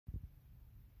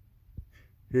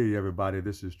Hey everybody,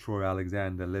 this is Troy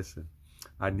Alexander. Listen,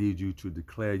 I need you to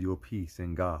declare your peace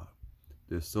in God.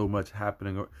 There's so much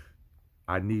happening.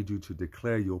 I need you to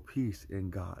declare your peace in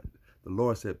God. The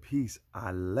Lord said, "Peace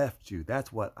I left you."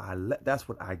 That's what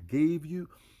I gave you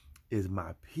is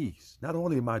my peace. Not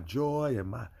only my joy and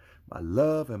my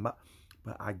love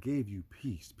but I gave you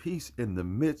peace. Peace in the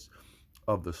midst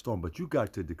of the storm. But you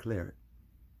got to declare it.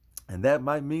 And that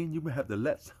might mean you may have to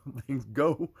let some things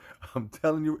go. I'm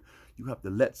telling you, you have to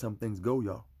let some things go,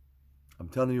 y'all. I'm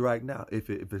telling you right now, if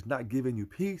it's not giving you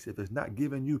peace, if it's not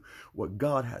giving you what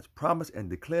God has promised and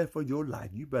declared for your life,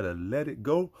 you better let it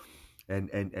go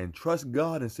and trust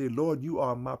God and say, Lord, you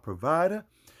are my provider.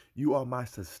 You are my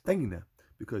sustainer,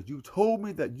 because you told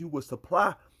me that you will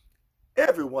supply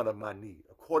every one of my needs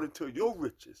according to your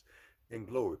riches in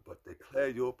glory. But declare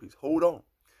your peace. Hold on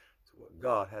to what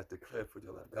God has declared for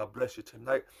your life. God bless you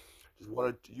tonight. Just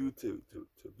wanted you to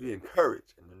be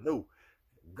encouraged and to know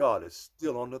God is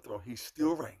still on the throne. He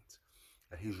still reigns.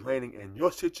 And he's reigning in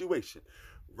your situation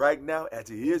right now as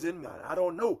he is in mine. I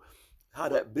don't know how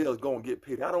that bill is going to get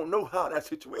paid. I don't know how that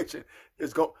situation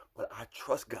is going, but I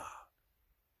trust God.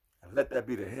 And let that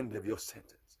be the end of your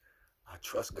sentence. I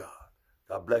trust God.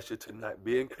 God bless you tonight.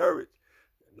 Be encouraged.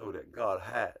 And know that God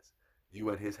has you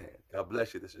in his hand. God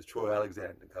bless you. This is Troy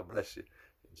Alexander. God bless you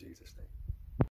in Jesus' name.